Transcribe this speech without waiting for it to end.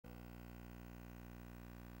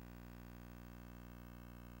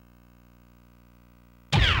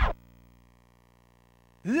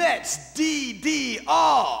Let's DDR.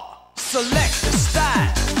 Select the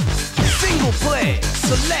style. Single play.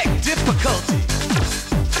 Select difficulty.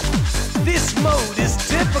 This mode is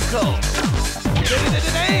difficult.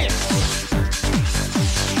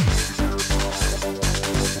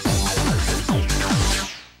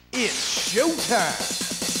 It's showtime.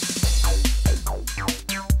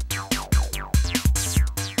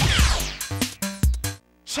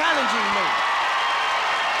 Challenging mode.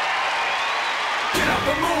 Get up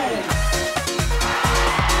and move.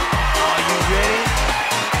 Are you ready?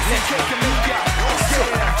 Let's take a move,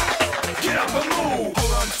 yeah. Get up and move.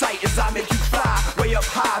 Hold on tight as I make you fly. Way up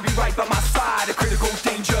high, be right by my side. A critical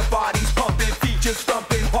danger, bodies pumping, feet just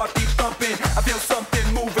thumping, heartbeat thumping. I feel something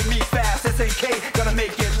moving me fast. SNK, gonna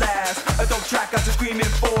make it last. A dope track, I'm just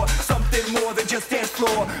screaming for something more than just dance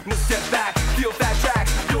floor. Move step back, feel fat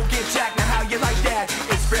tracks. You'll get jacked, now how you like that?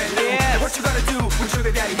 It's brand new. Yes. What you gotta do when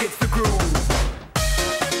Sugar Daddy hits the groove?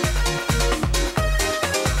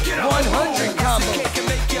 100 combo. SNK can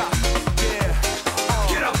make ya, yeah.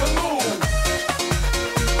 Get up and move.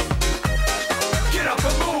 Get up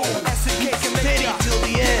and move. SNK can make ya till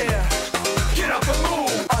the end. Yeah. Get up and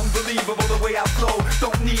move. Unbelievable the way I flow.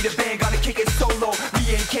 Don't need a band, gotta kick it solo.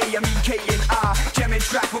 Me and K, I mean K and I. Jamming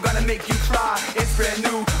track, we're gonna make you fly. It's brand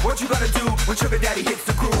new. What you gotta do when Sugar Daddy hits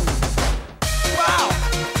the groove? Wow.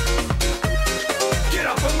 Get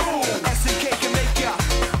up and move. SNK can make ya,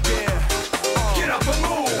 yeah. Get up and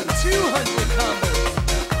move. 200 combo.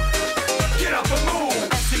 Get up and move.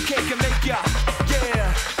 SNK can make ya,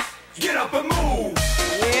 yeah. Get up and move.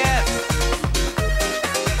 Yes.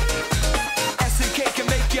 SNK can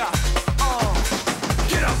make ya,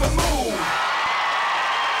 get up and move.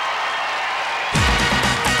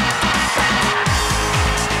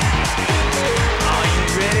 Are you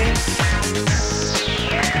ready?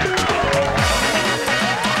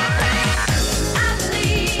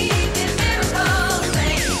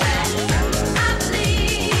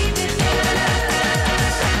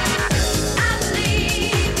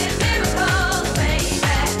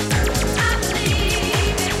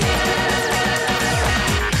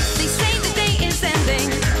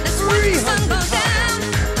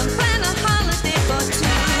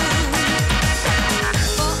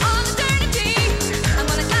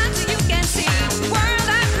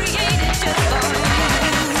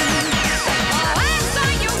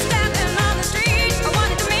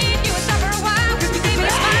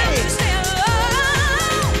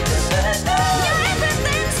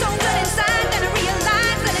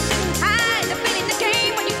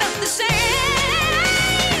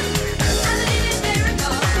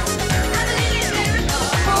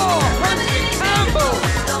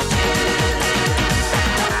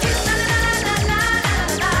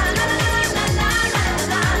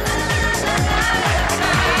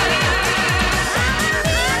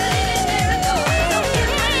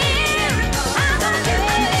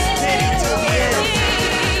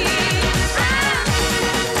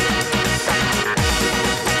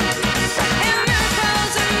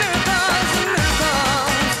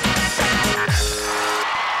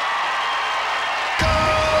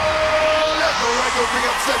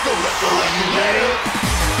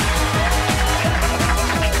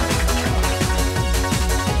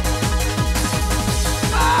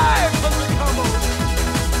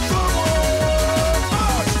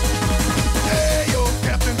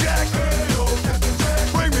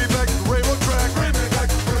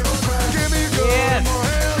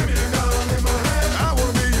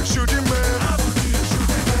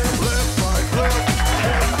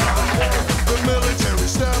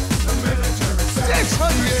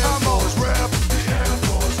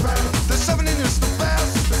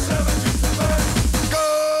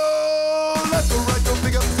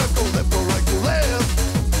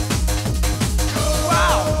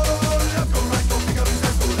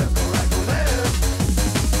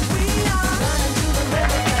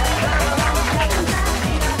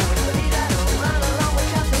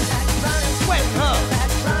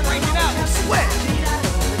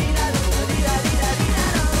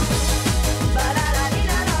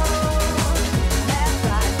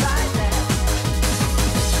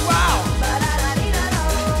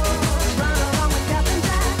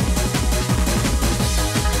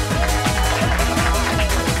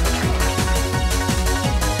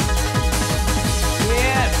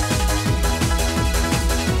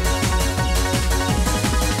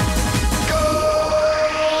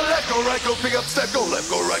 Pick up, step, go left,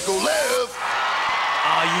 go right, go left.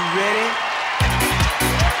 Are you ready?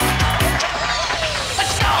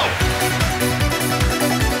 Let's go!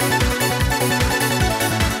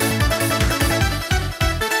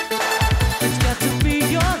 It's got to be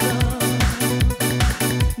your love.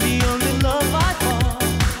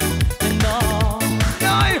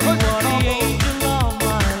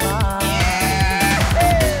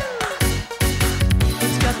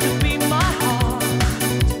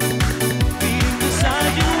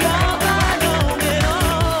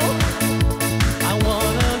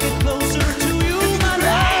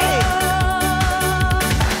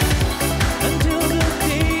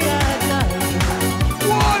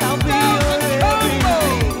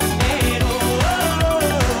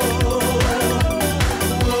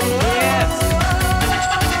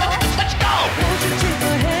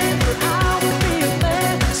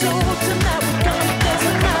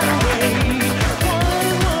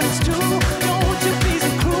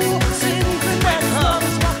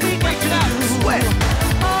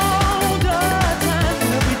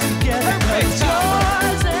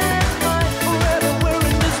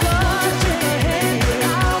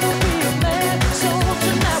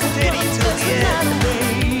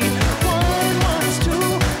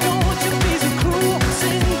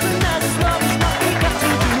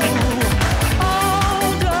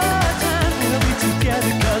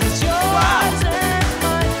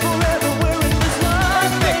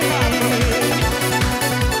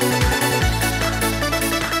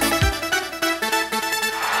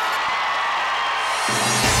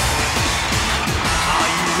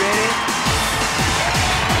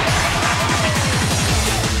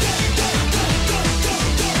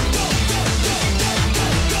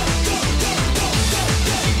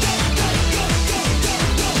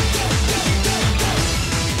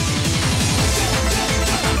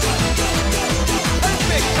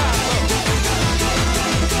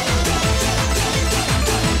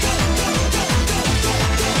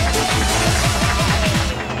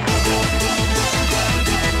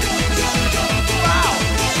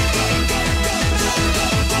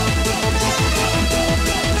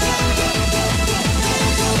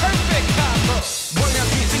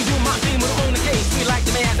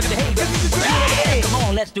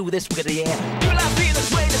 this wicked, yeah. Feel like being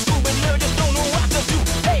this way, this moving, you just don't know what to do.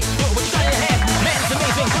 Hey, yo, what you trying to have? Man, it's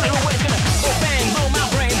amazing, I don't know what it's gonna go bang, blow my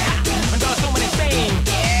brain. Ha, and so many things.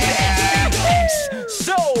 Yeah.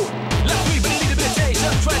 So, let's read a little bit of taste.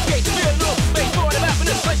 Let's try to get feel a little space for the map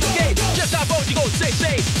in this special game. Just how bold you go, say,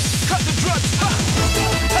 cut the drugs, ha.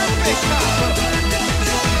 Perfect, ha.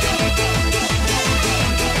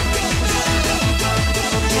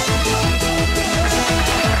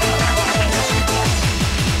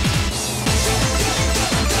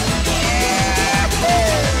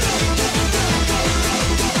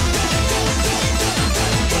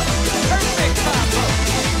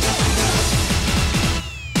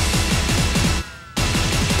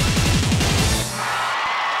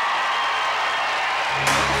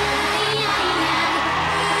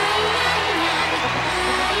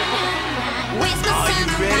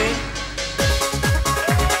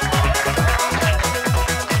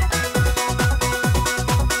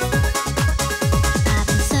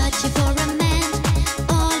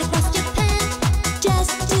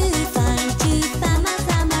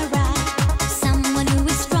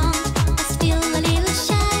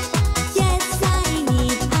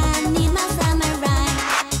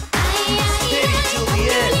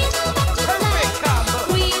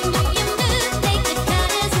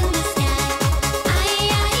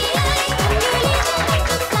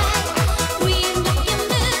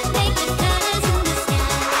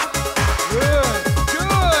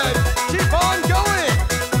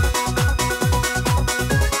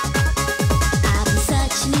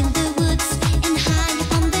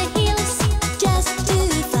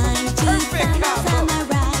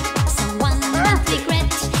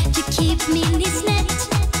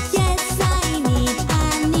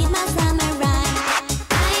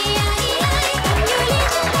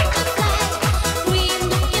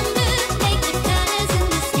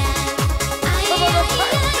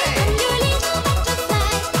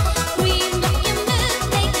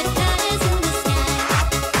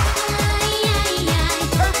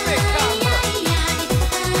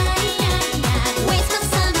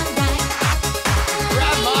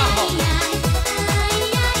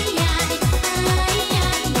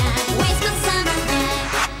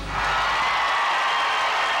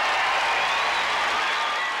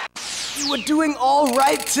 You were doing all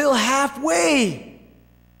right till halfway.